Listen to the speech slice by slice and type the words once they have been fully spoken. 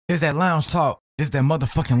It's that lounge talk. It's that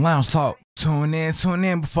motherfucking lounge talk. Tune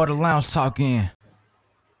in before the lounge talk in.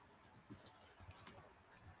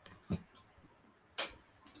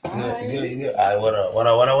 You good. All right, what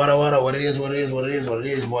up? What it is,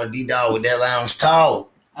 boy. Dee Dawg with that lounge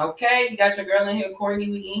talk. Okay, you got your girl in here,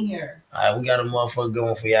 Courtney. We in here. All right, we got a motherfucker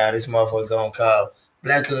going for y'all. This motherfucker going called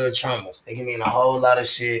Black Hood Traumas. They can mean a whole lot of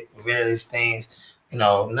shit, various things. You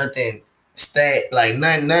know, nothing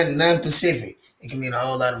nothing specific. It can mean a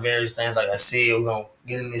whole lot of various things. Like I said, we're gonna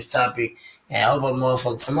get in this topic, and I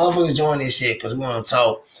hope some motherfuckers join this shit because we want to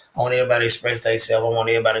talk. I want everybody to express themselves. I want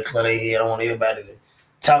everybody to clear their head. I want everybody to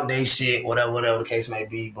talk their shit, whatever the case may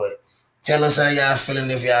be. But tell us how y'all feeling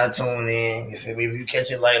if y'all tune in. You feel me? If you catch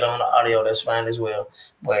it later on the audio, that's fine as well.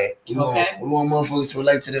 But we want motherfuckers to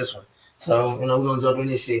relate to this one. So, we're gonna jump in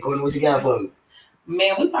this shit. Courtney, what you got for me?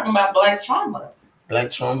 Man, we talking about black traumas. Black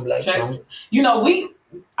trauma.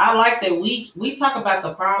 I like that we talk about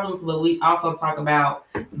the problems, but we also talk about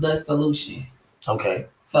the solution. Okay.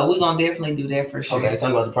 So we're gonna definitely do that for sure. Okay, talk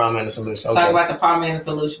about the problem and the solution. Okay. Talk about the problem and the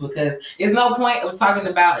solution because there's no point of talking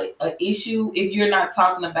about an issue if you're not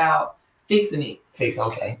talking about fixing it.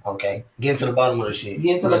 Okay. Get to the bottom of the shit.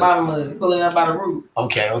 Get to the bottom of it, pulling up by the root.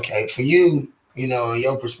 Okay. For you, in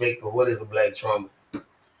your perspective, what is a black trauma?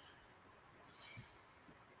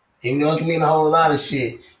 Even though it can mean a whole lot of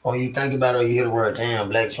shit, when you think about it, or you hear the word damn,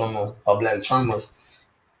 black trauma or black traumas,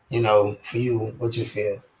 for you, what you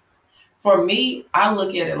feel? For me, I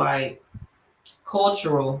look at it like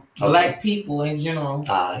cultural, black people in general.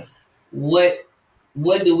 All right. What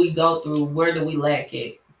do we go through? Where do we lack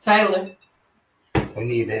it? Taylor. We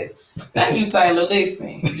need that. Thank you, Taylor.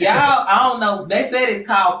 Listen, y'all, I don't know. They said it's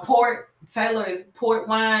called port. Taylor is port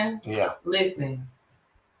wine. Yeah. Listen.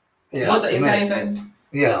 Yeah. What the Italian say?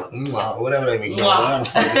 Yeah. Whatever they be doing.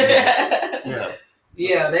 Yeah.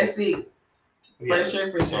 Yeah, that's it. Yeah. For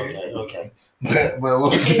sure. Okay. But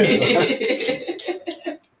what was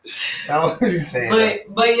what you saying?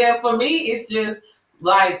 But yeah, for me, it's just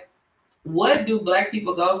like, what do black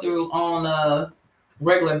people go through on a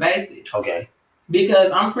regular basis? Okay.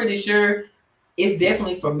 Because I'm pretty sure it's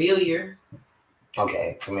definitely familiar.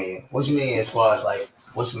 Okay, familiar. What you mean as far as like,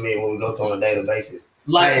 what's familiar when we go through on a daily basis?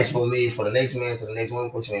 Like it's for me, for the next man to the next one.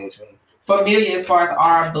 What you mean? Familiar as far as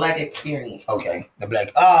our black experience. Okay, the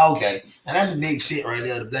black. Oh, okay. And that's a big shit right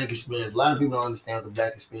there. The black experience. A lot of people don't understand what the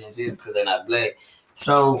black experience is because they're not black.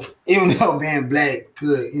 So even though being black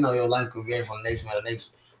could, your life could vary from the next man to the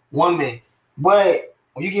next woman, but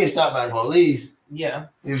when you get stopped by the police, yeah,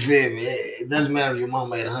 you feel me? It doesn't matter if your mom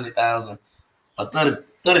made 100,000 or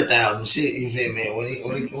 30,000. Shit, you feel me?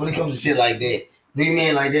 When it comes to shit like that, do you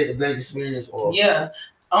mean like that the black experience or yeah?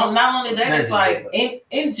 Not only that, it's like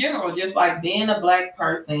in general, just like being a black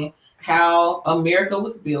person, how America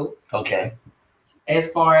was built. Okay. As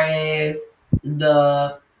far as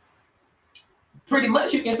the pretty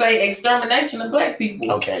much you can say extermination of black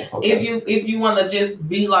people. Okay. If you want to just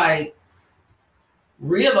be like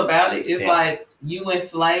real about it, it's like you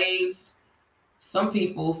enslaved some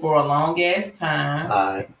people for a long ass time.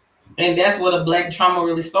 All right. And that's where the black trauma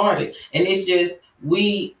really started. And it's just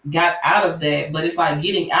we got out of that, but it's like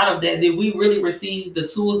getting out of that. Did we really receive the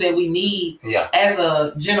tools that we need as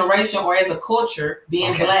a generation or as a culture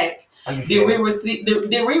being black? Did we receive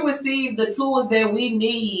the tools that we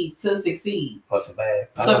need to succeed? Or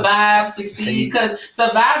survive, succeed? Because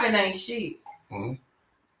surviving ain't shit.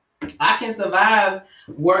 Mm-hmm. I can survive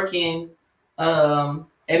working at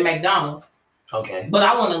McDonald's. Okay. But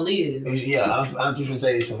I want to live. Yeah, I'm just gonna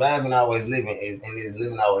say surviving always living is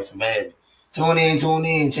living always surviving. Tune in,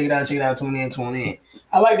 check it out, tune in.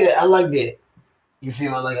 I like that. You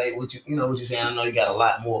feel me? I like what you're saying. I know you got a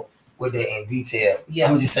lot more with that in detail. Yeah. I'm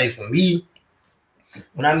gonna just say for me,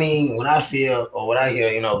 when I feel or when I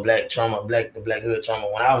hear, black trauma, the black hood trauma,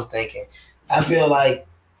 when I was thinking, I feel like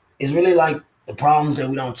it's really like the problems that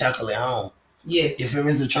we don't tackle at home. Yes. You feel me?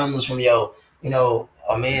 It's the traumas from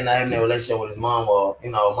a man not having a relationship with his mom or, a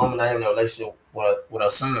mama not having a relationship with her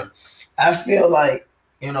son. I feel like,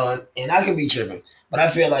 and I could be tripping, but I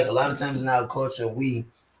feel like a lot of times in our culture, we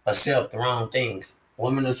accept the wrong things.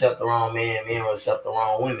 Women accept the wrong men will accept the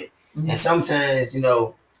wrong women. Mm-hmm. And sometimes, I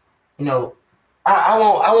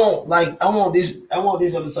want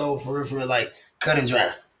this episode for real, like cut and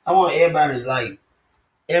dry. I want everybody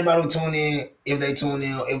who tune in, if they tune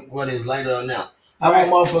in, whether it's later or now. I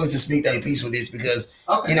want motherfuckers to speak their piece with this because,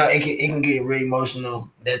 it can get really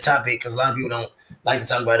emotional, that topic, because a lot of people don't like to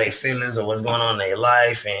talk about their feelings or what's going on in their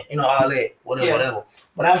life and, all that, whatever.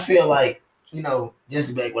 But I feel like,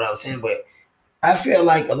 just back what I was saying, but I feel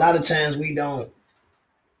like a lot of times we don't,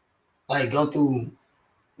 like, go through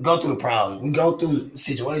go through the problem. We go through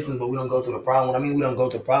situations, but we don't go through the problem. What I mean, we don't go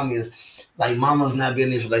through the problem is like mamas not being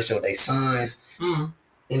in this relationship with their sons.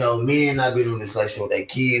 You know, men not being in this relationship with their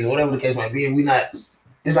kids, whatever the case might be. We not.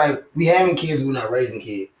 It's like we having kids, but we're not raising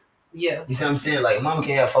kids. Yeah. You see what I'm saying? Like mama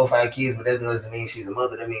can have 4 or 5 kids, but that doesn't mean she's a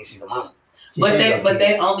mother. That means she's a mama. But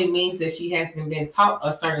that only means that she hasn't been taught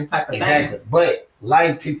a certain type of thing. Exactly. But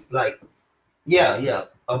life, yeah.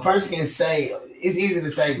 A person can say it's easy to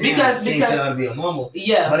say because she ain't tell her to be a mama.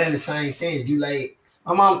 Yeah. But in the same sense, you like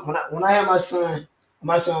my mom when I had my son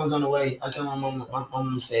was on the way. I came my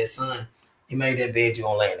mom said, "Son, you made that bed, you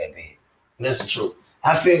gonna lay in that bed." And that's the truth.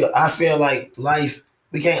 I feel like life.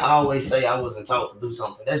 We can't always say I wasn't taught to do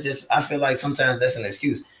something. That's just I feel like sometimes that's an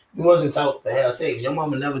excuse. You wasn't taught to have sex. Your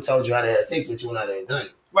mama never told you how to have sex, but you went out there and done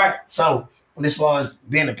it. Right. So when as far as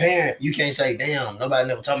being a parent, you can't say, "Damn, nobody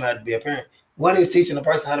never taught me how to be a parent." What is teaching a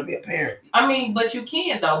person how to be a parent? I mean, but you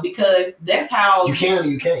can though, because that's how you can or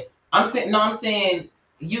you can't. I'm saying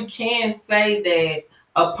you can say that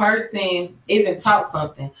a person isn't taught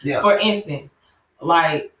something. Yeah. For instance,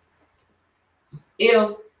 like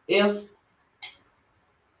if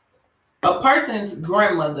a person's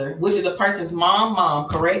grandmother, which is a person's mom,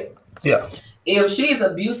 correct? Yeah. If she's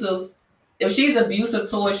abusive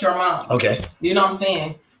towards your mom, okay, you know what I'm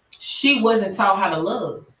saying? She wasn't taught how to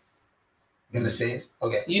love. In a sense,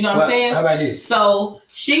 okay. You know what I'm saying? How about this? So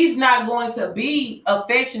she's not going to be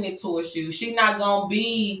affectionate towards you. She's not going to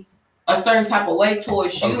be a certain type of way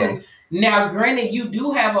towards you. Okay. Now, granted, you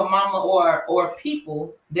do have a mama or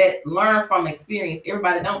people that learn from experience.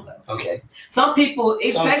 Everybody don't though. Okay. Some people,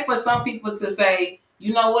 it takes for some people to say,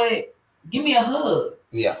 you know what, give me a hug.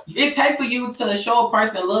 Yeah. It takes for you to show a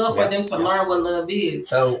person love for them to learn what love is.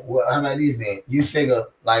 So, how about this then? You figure,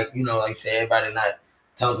 like, you know, like you said, everybody not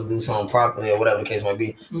taught to do something properly or whatever the case might be.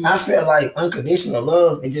 Mm-hmm. I feel like unconditional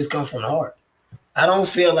love, it just comes from the heart. I don't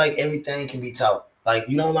feel like everything can be taught. Like,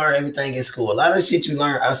 you don't learn everything in school. A lot of the shit you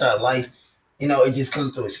learn outside of life, you know, it just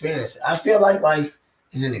comes through experience. I feel like life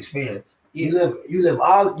is an experience. Yeah. You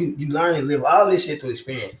learn and live all this shit through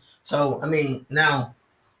experience. So, I mean, now,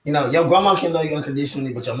 you know, your grandma can love you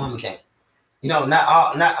unconditionally, but your mama can't. You know,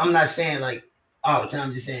 I'm not saying like all the time,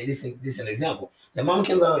 I'm just saying this is an example. Your grandma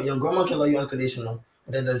can love you unconditional,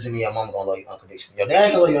 but that doesn't mean your mom gonna love you unconditional. Your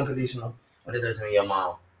dad can love you unconditional, but that doesn't mean your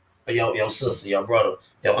mom or your sister, your brother,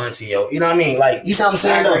 your auntie, you know what I mean? Like, you see what I'm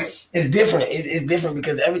saying? Though? It's different. It's different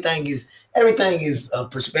because everything is a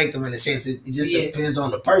perspective in a sense. It just depends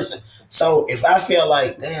on the person. So if I feel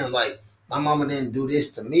like, damn, like my mama didn't do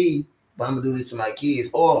this to me, but I'm gonna do this to my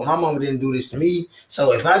kids, or my mama didn't do this to me.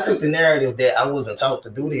 So if I took the narrative that I wasn't taught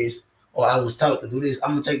to do this, or I was taught to do this,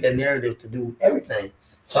 I'm gonna take that narrative to do everything.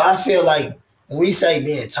 So I feel like when we say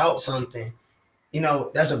being taught something, you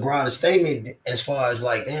know, that's a broader statement as far as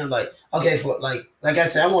like, damn, like, okay, for like I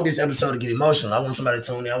said, I want this episode to get emotional. I want somebody to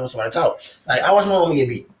tune in. I want somebody to talk. Like, I watch my mama get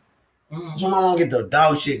beat. Mm-hmm. My mama get the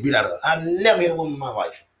dog shit beat out of her. I never hit a woman in my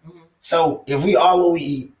life. Mm-hmm. So if we are what we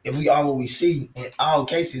eat, if we are what we see, in all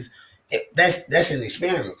cases, that's an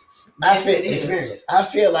experience. I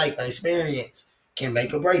feel like an experience can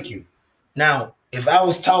make or break you. Now, if I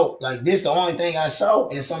was taught like this, the only thing I saw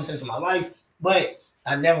in some sense of my life, but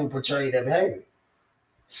I never portrayed that behavior.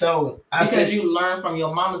 So because you learn from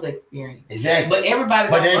your mama's experience. Exactly. But everybody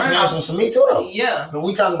but there's experience from me too though. Yeah. But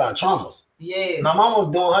we talking about traumas. Yeah. My mama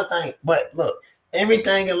was doing her thing. But look,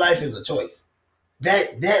 everything in life is a choice.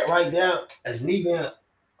 That right there, as me being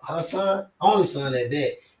her son, only son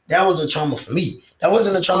that was a trauma for me. That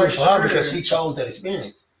wasn't a trauma for her because she chose that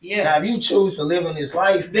experience. Yeah. Now, if you choose to live in this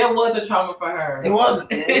life, there was a trauma for her. It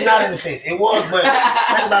wasn't. Not in a sense. It was, but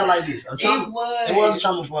think about it like this: a trauma. It was a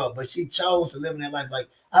trauma for her, but she chose to live in that life. Like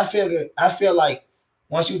I feel like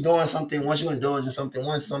once you're doing something, once you indulge in something,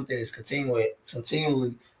 once something is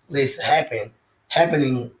continually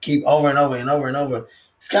happening, keep over and over and over and over.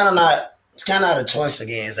 It's kind of not a choice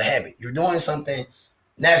again. It's a habit. You're doing something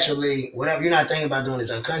naturally. Whatever you're not thinking about doing is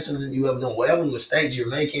unconsciously. You ever doing whatever mistakes you're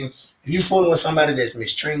making. If you're fooling with somebody that's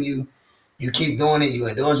mistreating you, you keep doing it, you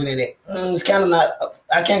indulging in it. It's kind of not.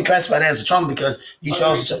 I can't classify that as a trauma because you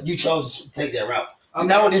chose to take that route. Okay. You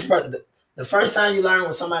know what this part? The first time you learn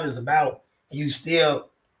what somebody's about, and you still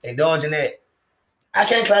indulge in that. I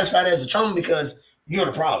can't classify that as a trauma because you're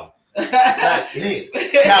the problem. Like, it is.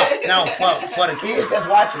 Now for the kids that's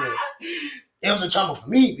watching it was a trauma for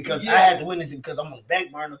me because I had to witness it because I'm on the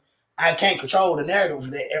back burner. I can't control the narrative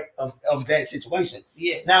of that situation.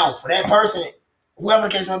 Yeah. Now, for that person, whoever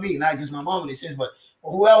the case might be, not just my mom in this sense, but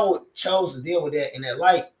whoever chose to deal with that in their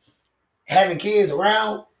life, having kids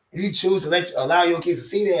around, if you choose to allow your kids to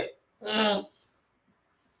see that,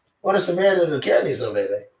 what a severity of the careness of that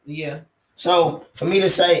day. Yeah. So for me to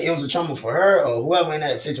say it was a trauma for her or whoever in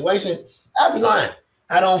that situation, I'd be lying.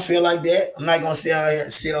 I don't feel like that. I'm not gonna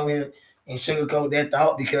sit over here and sugarcoat that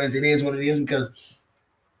thought because it is what it is. Because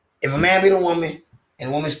if a man beat a woman and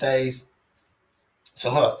a woman stays,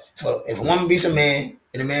 so if a woman beats a man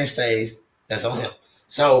and a man stays, that's on him.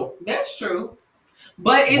 So that's true.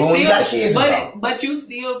 But it's when still, you got kids but you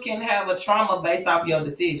still can have a trauma based off your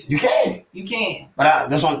decision. You can. You can. But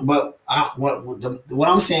what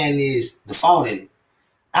I'm saying is the fault in it.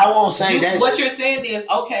 I won't say that. What you're saying is,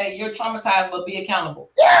 okay, you're traumatized, but be accountable.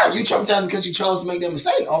 Yeah, you traumatized because you chose to make that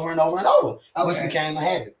mistake over and over and over, which became a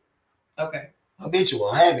habit. Okay.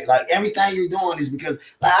 Habitual habit. Like everything you're doing is because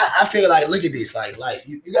like, I feel like, look at this, like life.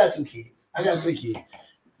 You got 2 kids. I got 3 kids.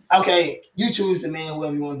 Okay, you choose the man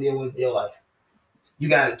whoever you want to deal with in your life. You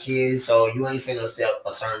got kids, so you ain't finna accept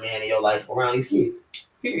a certain man in your life around these kids.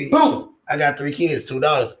 Period. Boom. I got 3 kids, 2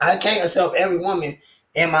 daughters. I can't accept every woman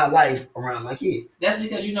in my life around my kids. That's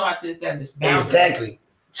because you know how to establish boundaries. Exactly.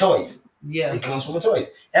 Choice. Yeah. It comes from a choice.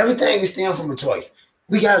 Everything is stemmed from a choice.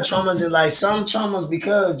 We got traumas in life. Some traumas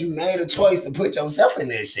because you made a choice to put yourself in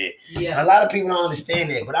that shit. Yeah. And a lot of people don't understand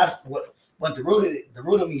that. But what the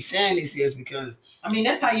root of me saying this is because I mean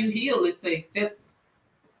that's how you heal is to accept.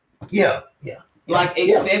 Yeah. Like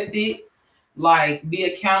accept it, like be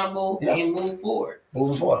accountable and move forward.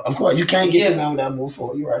 Moving forward. Of course, you can't get to now without moving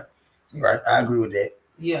forward. You're right. I agree with that.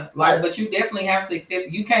 Yeah. But you definitely have to accept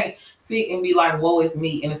it. You can't sit and be like, woe is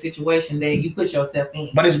me in a situation that you put yourself in.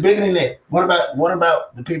 But it's bigger than that. What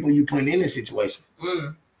about the people you put in this situation?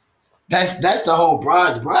 That's the whole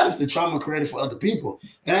bride. The bride is the trauma created for other people.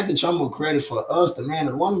 It ain't the trauma created for us, the man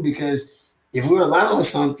or the woman, because if we're allowing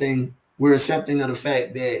something, we're accepting of the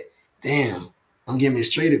fact that, damn, I'm getting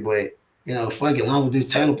mistreated, but fuck it, along with this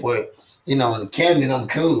Taylor Port, in the cabinet, I'm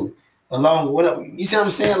cool. Along with what you see what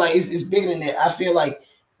I'm saying? Like it's bigger than that. I feel like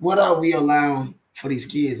what are we allowing for these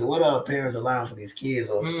kids, or what are our parents allowing for these kids,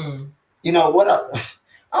 or I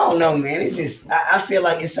don't know, man. It's just I feel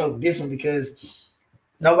like it's so different because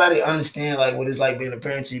nobody understands like what it's like being a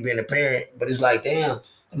parent to you being a parent. But it's like, damn,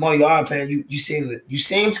 the more you are a parent, you seem to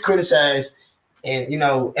criticize and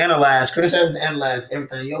criticize and analyze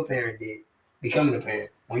everything your parent did becoming a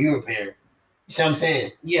parent when you were a parent. You see what I'm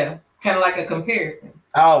saying? Yeah, kind of like a comparison.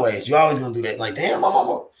 You always gonna do that. Like, damn, my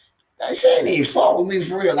mama, she ain't even fuck with me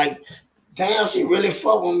for real. Like, damn, she really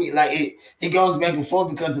fuck with me. Like, it goes back and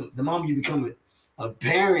forth because the moment you become a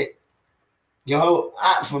parent,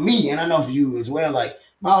 for me, and I know for you as well, like,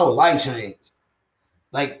 my whole life changed.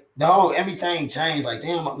 Like, everything changed. Like,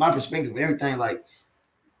 damn, my perspective of everything, like,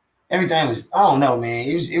 everything was, I don't know, man.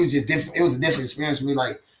 It was just different. It was a different experience for me.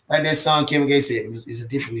 Like that song Kevin Gates said, it's a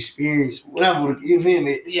different experience. Whatever, you feel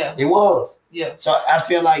me? Yeah. It was. Yeah. So I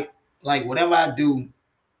feel like whatever I do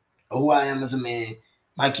or who I am as a man,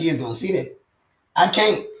 my kids gonna see that. I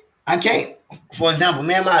can't, for example,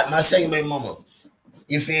 man, my second baby mama,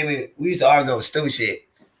 you feel me? We used to argue over stupid shit.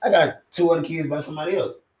 I got 2 other kids by somebody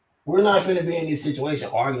else. We're not finna be in this situation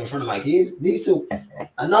arguing in front of my kids. These 2,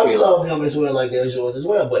 I know you love them as well, like they're yours as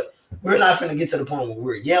well, but we're not finna get to the point where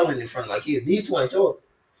we're yelling in front of my kids. These 2 ain't yours.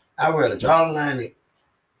 I rather draw the line and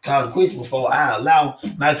call it quits before I allow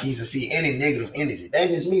my kids to see any negative energy.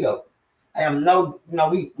 That's just me though. I have we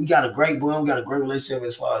got a great bond, we got a great relationship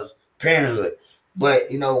as far as parenthood. But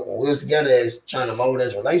when we was together as trying to mold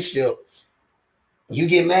this relationship, you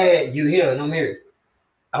get mad, you here and I'm here.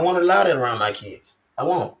 I won't allow that around my kids. I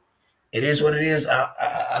won't. It is what it is.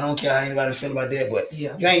 I don't care how anybody feel about that, but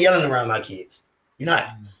you ain't yelling around my kids. You're not.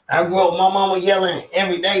 I grew up with my mama yelling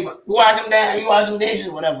every day, but you wash them down, you wash them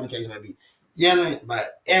dishes, whatever the case may be. Yelling about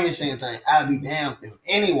every single thing. I'd be damned if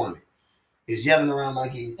any woman is yelling around my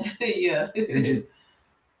kids. Yeah. It just,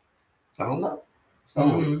 I don't know.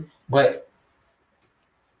 But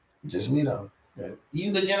just me though.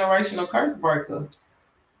 You the generational curse breaker.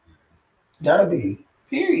 Gotta be.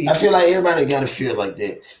 Period. I feel like everybody gotta feel like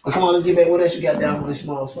that. But come on, let's get back. What else you got down with this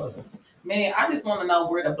motherfucker? Man, I just want to know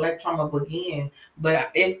where the black trauma began.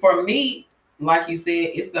 But for me, like you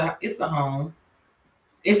said, it's the home.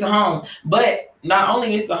 It's the home. But not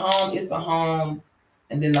only it's the home,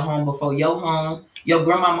 and then the home before your home, your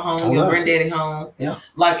grandmama home, your granddaddy home. Yeah.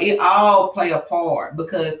 Like it all play a part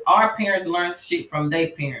because our parents learn shit from their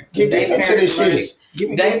parents. Their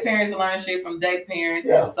parents learn shit from their parents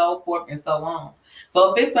and so forth and so on.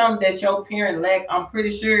 So if it's something that your parent lack, I'm pretty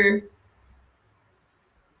sure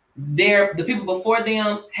the people before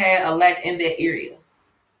them had a lack in that area.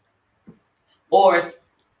 Or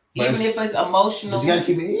even if it's emotional. But you gotta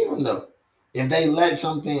keep it even though. If they lack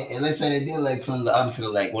something, and let's say they did lack something, the opposite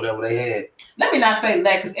of lack, whatever they had. Let me not say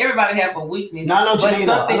lack, because everybody have a weakness. No, I know what you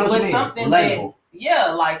mean. Something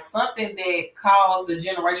Yeah, like something that caused the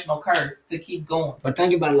generational curse to keep going. But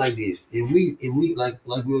think about it like this: if we like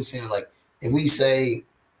we were saying, like if we say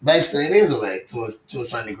basically it is a lack to a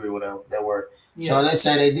certain degree, whatever that word. Yeah. So let's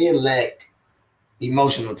say they did lack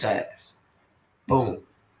emotional ties. Boom.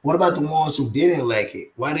 What about the ones who didn't lack it?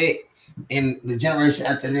 Why they in the generation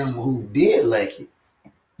after them who did lack it?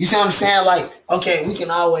 You see what I'm saying? Like, okay, we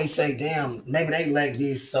can always say, damn, maybe they lack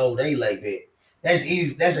this, so they lack that. That's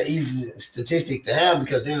easy. That's an easy statistic to have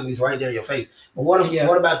because damn, he's right there in your face. But what if?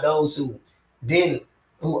 What about those who didn't?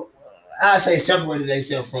 Who I say separated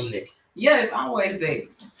themselves from that? Yeah, it's always there.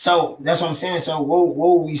 So that's what I'm saying. So what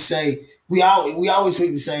would we say? We always quick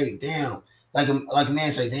to say, damn, like a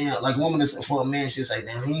man say, damn, like a woman for a man should say,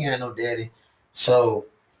 damn, he ain't had no daddy, so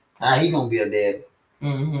how he gonna be a daddy?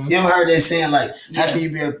 Mm-hmm. You ever heard that saying like, how can you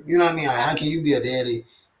be a, you know what I mean? Like, how can you be a daddy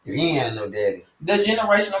if you ain't had no daddy? The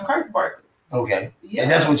generational curse breakers. Okay. Yeah.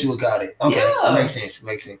 And that's what you would call it. Okay. Yeah.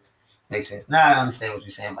 Makes sense. Now I understand what you're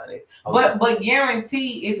saying about it. Okay. But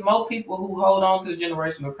guarantee it's more people who hold on to the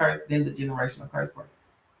generational curse than the generational curse breakers.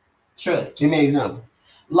 Trust. Give me an example.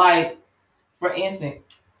 Like, for instance,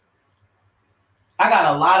 I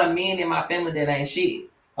got a lot of men in my family that ain't shit.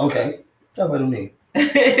 Okay. Talk about me.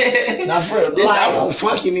 Not for real. This like, I won't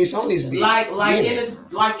fucking this on this bitch.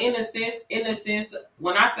 In a sense,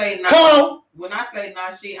 when I say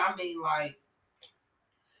not shit, I mean like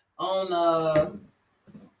on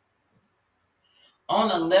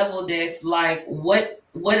a level that's like what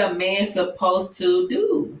a man's supposed to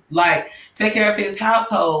do, like take care of his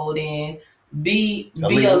household and be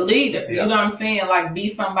a leader. Yeah. You know what I'm saying? Like be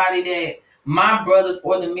somebody that my brothers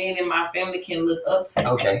or the men in my family can look up to.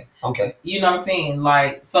 Okay. You know what I'm saying?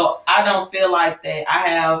 Like, so I don't feel like that I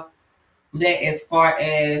have that as far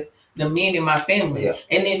as the men in my family. Yeah.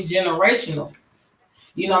 And it's generational.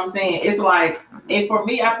 You know what I'm saying? It's like, and for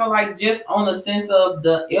me, I feel like just on the sense of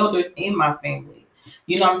the elders in my family.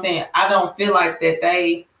 You know what I'm saying? I don't feel like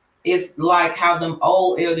that it's like how them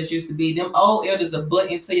old elders used to be. Them old elders are butt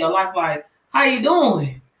into your life like, how you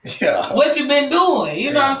doing? Yeah. What you been doing?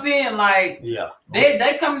 You know what I'm saying? Like,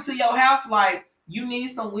 they come into your house like you need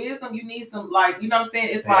some wisdom. You need some, like, you know what I'm saying?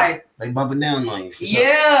 It's like they bumping down on you. For sure.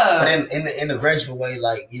 Yeah. But in a graceful way,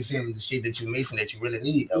 like you feel me, the shit that you're missing that you really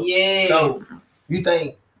need though. Yeah. So you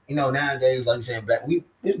think, you know, nowadays, like you saying,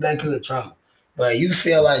 this blackhood trauma. But you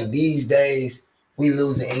feel like these days we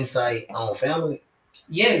losing insight on family?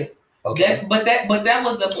 Yes. Okay. But that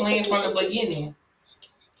was the plan from the beginning.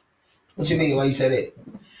 What you mean? Why you say that?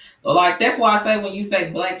 Like, that's why I say when you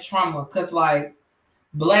say black trauma, because like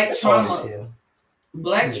black trauma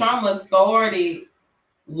started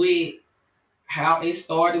with how it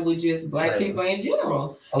started with just black slavery. People in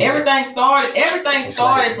general. Okay. Everything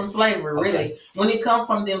started from slavery, really. Okay. When it comes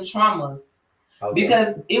from them traumas. Okay.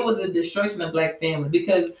 Because it was a destruction of black family.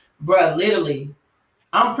 Because, bruh, literally,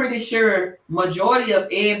 I'm pretty sure majority of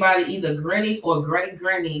everybody, either grannies or great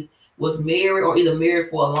grannies, was married or either married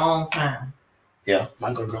for a long time. Yeah,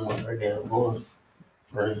 my grandma right there, boy.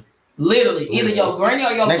 Right. Literally, either your granny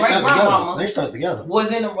or your great grandmama they stuck together.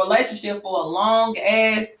 Was in a relationship for a long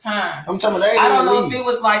ass time. I'm talking about the 80s. I don't know if it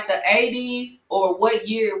was like the 80s or what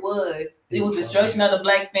year it was. It was destruction of the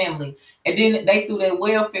black family. And then they threw that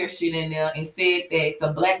welfare shit in there and said that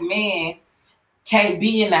the black man can't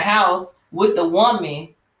be in the house with the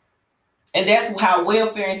woman. And that's how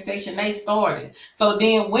welfare and Section 8 started. So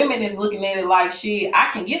then women is looking at it like, shit, I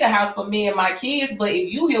can get a house for me and my kids, but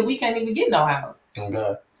if you here, we can't even get no house. Oh,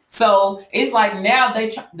 God. So it's like now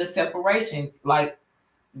the separation, like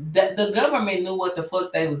the government knew what the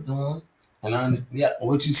fuck they was doing. And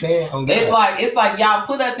what you saying? Oh, it's like y'all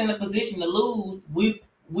put us in a position to lose. We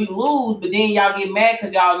lose, but then y'all get mad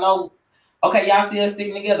because y'all know, okay, y'all see us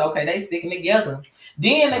sticking together. Okay, they sticking together.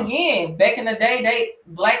 Then again, back in the day,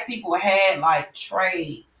 black people had like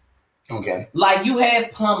trades. Okay. Like you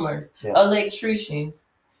had plumbers, electricians.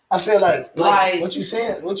 I feel like what you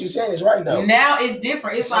saying is right though. Now it's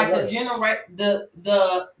different. It's like right.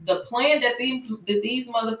 The plan that these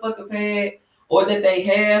motherfuckers had or that they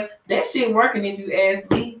have, that shit working if you ask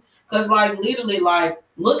me. Cause like literally, like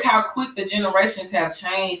look how quick the generations have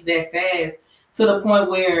changed that fast to the point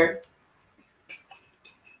where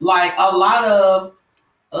like a lot of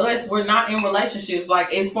us, we're not in relationships,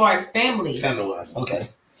 like as far as family. Family-wise, okay.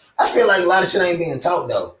 I feel like a lot of shit ain't being taught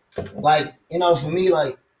though. Like, you know, for me,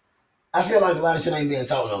 like, I feel like a lot of shit ain't being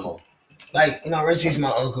taught no more. Like, you know, rest in peace,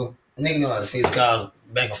 my uncle. Nigga know how to fix cars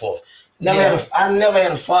back and forth. I never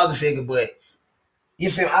had a father figure, but you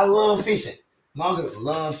feel me? I love fishing. My uncle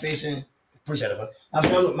love fishing. Appreciate it. I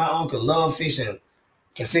feel like my uncle love fishing.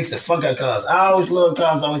 Can fix the fuck out of cars. I always love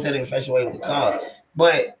cars. I always had an infatuated with cars.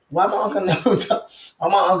 But why my uncle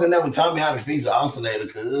never taught me how to fix an alternator?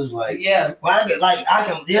 Because it was like, well,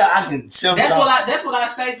 I can self-talk. That's what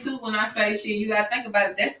I say too when I say shit. You gotta think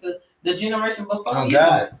about it. That's the generation before. Oh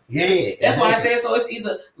God, yeah. That's why I said so. It's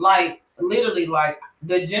either like literally like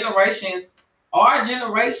the generations. Our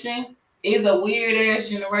generation is a weird ass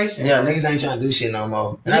generation. Yeah, niggas ain't trying to do shit no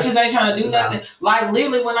more. Niggas ain't trying to do nothing. Like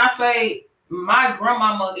literally, when I say my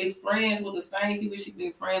grandmama is friends with the same people she's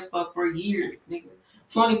been friends for years, nigga.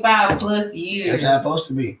 25 plus years. That's how it's supposed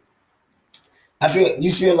to be.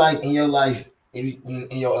 You feel like in your life, in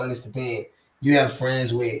your honest opinion, you have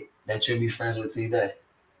friends that you'll be friends with today.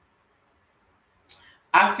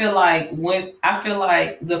 I feel like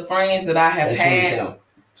the friends that I have had,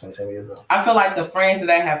 27 years old. I feel like the friends that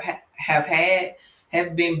I have had has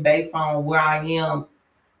been based on where I am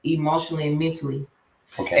emotionally and mentally.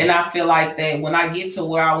 Okay. And I feel like that when I get to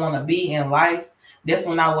where I want to be in life, that's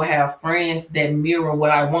when I will have friends that mirror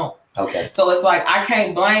what I want. Okay. So it's like I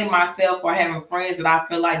can't blame myself for having friends that I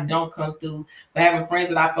feel like don't come through, for having friends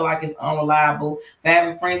that I feel like is unreliable, for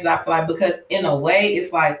having friends that I feel like, because in a way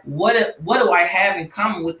it's like what do I have in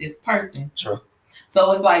common with this person? Sure.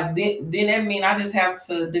 So it's like then that means I just have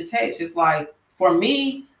to detach. It's like for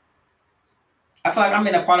me, I feel like I'm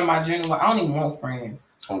in a part of my journey where I don't even want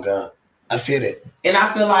friends. Oh God. I feel it. And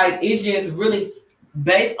I feel like it's just really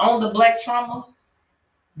based on the Black trauma.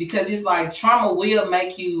 Because it's like trauma will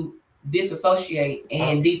make you disassociate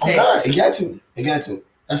and detach. Oh God, it got to.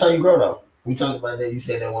 That's how you grow, though. We talked about that. You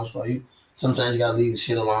said that once for you. Sometimes you gotta leave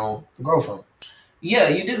shit alone to grow from. Yeah,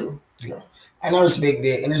 you do. Yeah, and I respect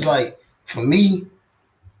that. And it's like for me,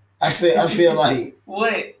 I feel like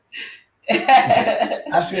what?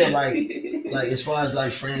 I feel like as far as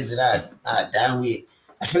like friends that I die with,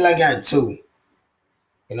 I feel like I got two.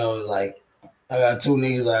 You know, like. I got two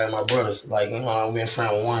niggas like my brothers. Like, you know, I've been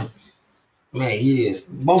friends with one. Man, years.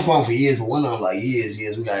 Both of them for years, but one of them like years.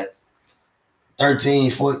 We got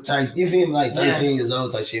 13, 14 type. You feel me? Like 13 years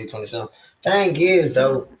old type shit, 27. Thing is,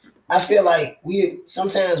 though, I feel like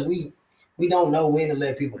sometimes we don't know when to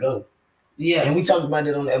let people go. Yeah. And we talked about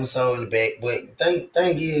that on the episode in the back. But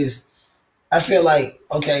thing is, I feel like,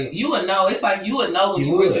 okay. You would know. It's like you would know when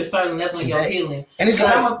you reach a certain level in your healing. And it's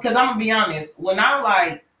like, because I'm going to be honest. When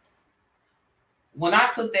I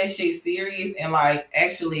took that shit serious and like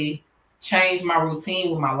actually changed my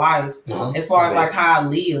routine with my life, as far as like how I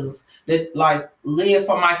live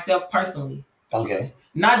for myself personally. Okay.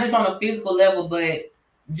 Not just on a physical level, but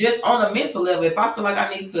just on a mental level. If I feel like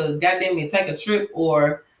I need to goddamn it take a trip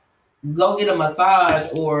or go get a massage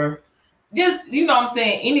or just, you know what I'm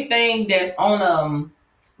saying, anything that's on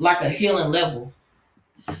like a healing level.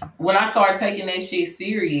 When I start taking that shit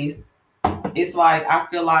serious, it's like I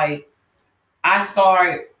feel like I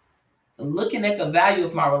start looking at the value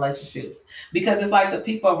of my relationships because it's like the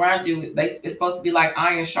people around you, it's supposed to be like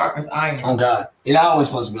iron sharpens iron. Oh God, it always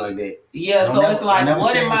supposed to be like that. Yeah, so it's like,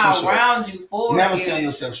 what am I around you for? Never sell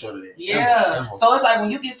yourself short of that. Yeah, ever. So it's like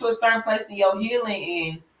when you get to a certain place in your healing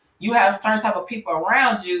and you have certain type of people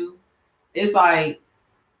around you, it's like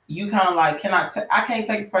you kind of like, I can't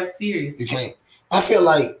take this person serious. You can't. I feel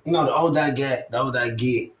like, you know, the older I get,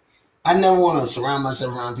 I never want to surround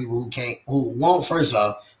myself around people who won't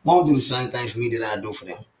do the same thing for me that I do for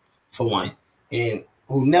them, for one. And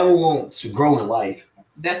who never want to grow in life.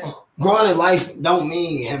 That's one. Growing in life don't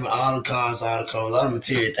mean having all the cars, all the clothes, all the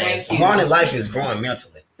material things. Growing in life is growing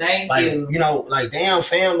mentally. Thank you. You know, like, damn,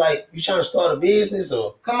 fam, like, you trying to start a business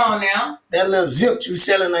or? Come on now. That little zip you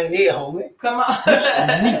selling ain't there, homie. Come on.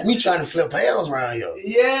 we trying to flip pounds around here.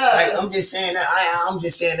 Yeah. Like, I'm just saying that. I'm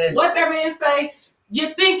just saying that. What that man say?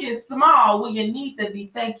 You're thinking small when you need to be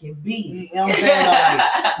thinking big. You know what I'm saying?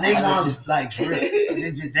 Like, niggas on just like, for real.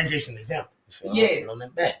 That's just an example. Yeah. On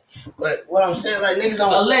that back. But what I'm saying, like, niggas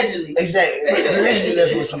don't. Allegedly. Exactly. Allegedly,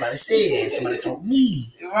 that's what somebody said. Somebody told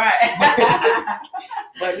me. Right.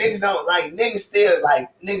 But niggas don't, like, niggas still, like,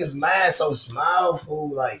 niggas' mind so small,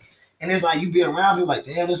 fool. Like, and it's like, you be around people like,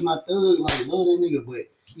 damn, that's my thug. Like, love that nigga. But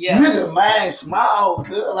niggas' mind small,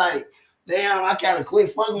 good. Like, damn, I gotta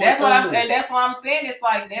quit fucking with that's what I'm saying. It's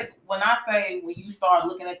like, that's when I say when you start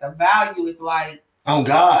looking at the value, it's like, oh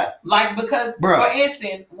God. Like, because for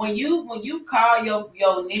instance, when you call your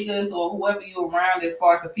niggas or whoever you around as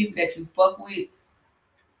far as the people that you fuck with,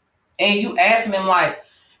 and you asking them like,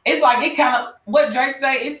 it's like it kind of what Drake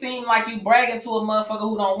say, it seemed like you bragging to a motherfucker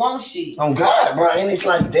who don't want shit. Oh God, bro. And it's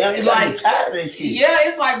like, damn, you gotta be tired of that shit. Yeah,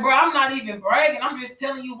 it's like, bro, I'm not even bragging. I'm just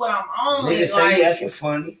telling you what I'm on. Niggas say you acting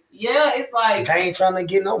funny. Yeah, it's like they ain't trying to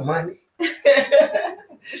get no money. That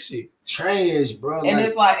shit trash, bro.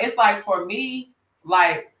 And like, it's like for me,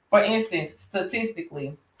 like, for instance,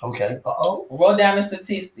 statistically, Okay. Wrote down the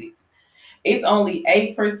statistics. It's only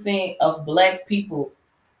 8% of black people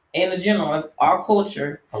in the general of our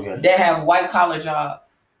culture that have white collar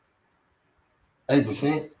jobs.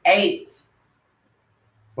 8%? 8.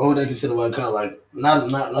 What would they consider white collar? Like not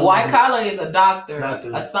white collar is a doctor,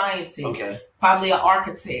 a scientist, probably an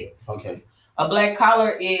architect. Okay. A black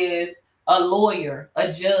collar is a lawyer,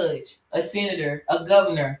 a judge, a senator, a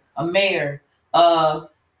governor, a mayor.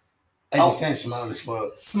 8% small as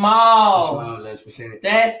fuck. Small. That's small, less percentage.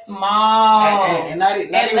 That's small. And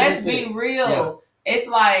let's be real. Yeah. It's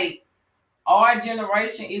like our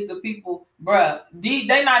generation is the people, bruh.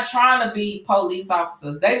 They not trying to be police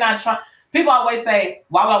officers. They not trying. People always say,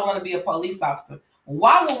 why would I want to be a police officer?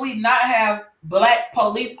 Why would we not have black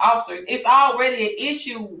police officers? It's already an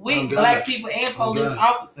issue with black people and police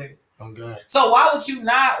officers. So why would you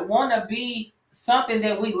not want to be something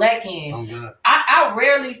that we lack in? I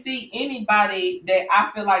rarely see anybody that I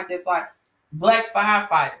feel like that's like black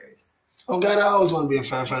firefighters. Oh God, I always want to be a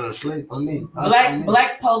firefighter asleep on me.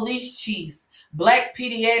 Black police chiefs, black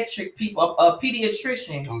pediatric people, a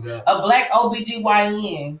pediatrician, a black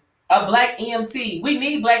OBGYN. A black EMT. We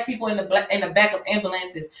need black people in the back of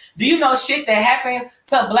ambulances. Do you know shit that happened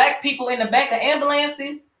to black people in the back of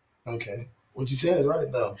ambulances? Okay. What you said is right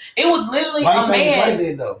though. It was literally Why a man. It's like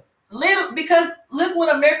that though? Because look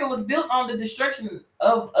what America was built on, the destruction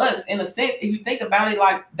of us, in a sense. If you think about it,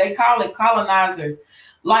 like they call it colonizers.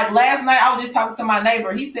 Like last night I was just talking to my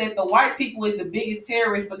neighbor. He said the white people is the biggest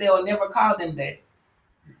terrorists, but they will never call them that.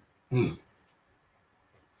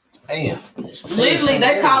 Damn. Literally,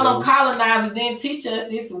 they call them colonizers, then teach us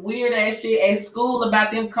this weird ass shit at school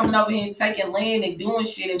about them coming over here and taking land and doing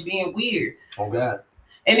shit and being weird. Oh God.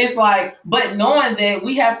 And it's like, but knowing that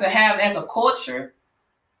we have to have as a culture,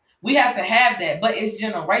 we have to have that, but it's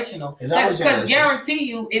generational. Because guarantee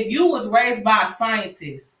you, if you was raised by a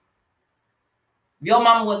scientist, your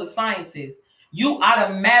mama was a scientist, you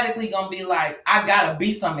automatically gonna be like, I gotta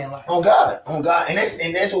be something in life. Oh God. And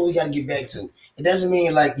that's what we gotta get back to. It doesn't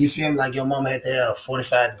mean like you feel like your mama had to have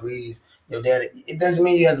 45 degrees, your daddy. It doesn't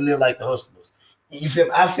mean you have to live like the hustlers. You feel?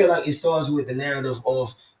 I feel like it starts with the narrative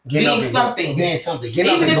of being something. Even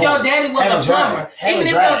if your daddy was a plumber. Even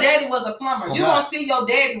if your daddy was a plumber, you gonna see your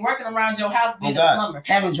daddy working around your house being a plumber.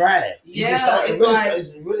 Having drive. Yeah, it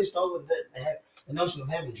really starts with the notion of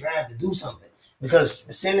having drive to do something.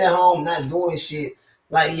 Because sitting at home not doing shit,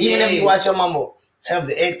 like even if you watch your mama have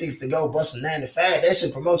the ethics to go bust a 9 to 5, that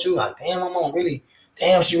should promote you. Like, damn, my mom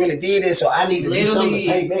she really did this, so I need to do something to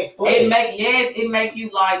pay back for it. It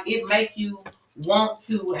make you want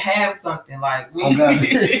to have something like.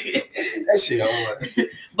 That shit hard.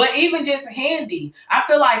 But even just handy, I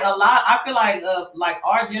feel like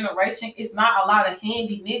our generation, it's not a lot of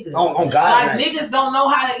handy niggas. Oh God! Like niggas don't know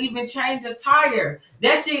how to even change a tire.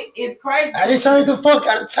 That shit is crazy. I didn't change the fuck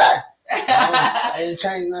out of tire. I didn't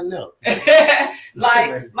change nothing else.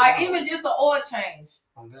 like even just an oil change.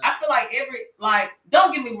 I feel like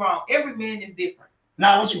don't get me wrong, every man is different.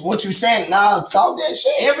 Now what you saying? Now talk that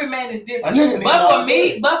shit. Every man is different.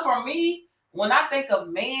 But for me, when I think of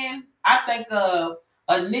man, I think of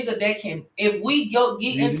a nigga that can, if we get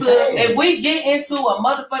into a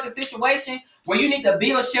motherfucking situation where you need to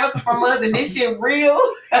build shelter from us and this shit real,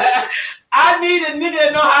 I need a nigga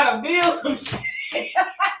that know how to build some shit.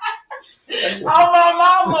 Oh my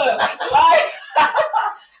mama. Like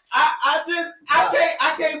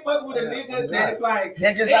I can't fuck with a nigga that's like.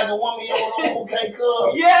 That's just like a woman you don't okay,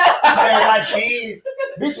 cool. Yeah. You can't watch kids.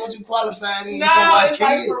 Bitch, what you qualified in? You can't watch kids.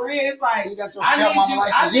 Like for real, it's like you got your stepmama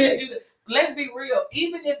license. I need you to, let's be real.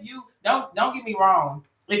 Even if you don't get me wrong,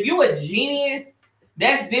 if you a genius,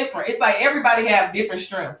 that's different. It's like everybody have different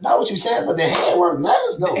strengths. Not what you said, but the handwork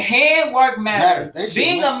matters though. Handwork matters.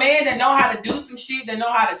 Being a man that know how to do some shit, that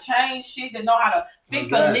know how to change shit, that know how to fix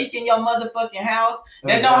a leak in your motherfucking house,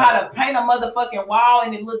 that know how to paint a motherfucking wall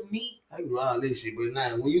and it look neat. I can do all this shit, but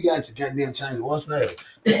now when you got to goddamn change what's name,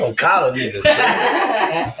 you gonna call a nigga.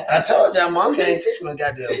 I told y'all, mom can't teach me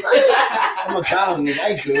goddamn thing. I'm gonna call a nigga.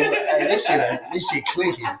 Hey, cool. Hey, this shit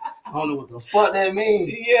clicking. I don't know what the fuck that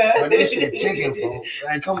means. Yeah. But this shit ticking, folks.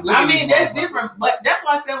 Like, come look I mean, that's different. But that's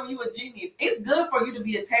why I said when you a genius, it's good for you to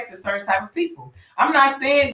be attached to certain type of people. I'm not saying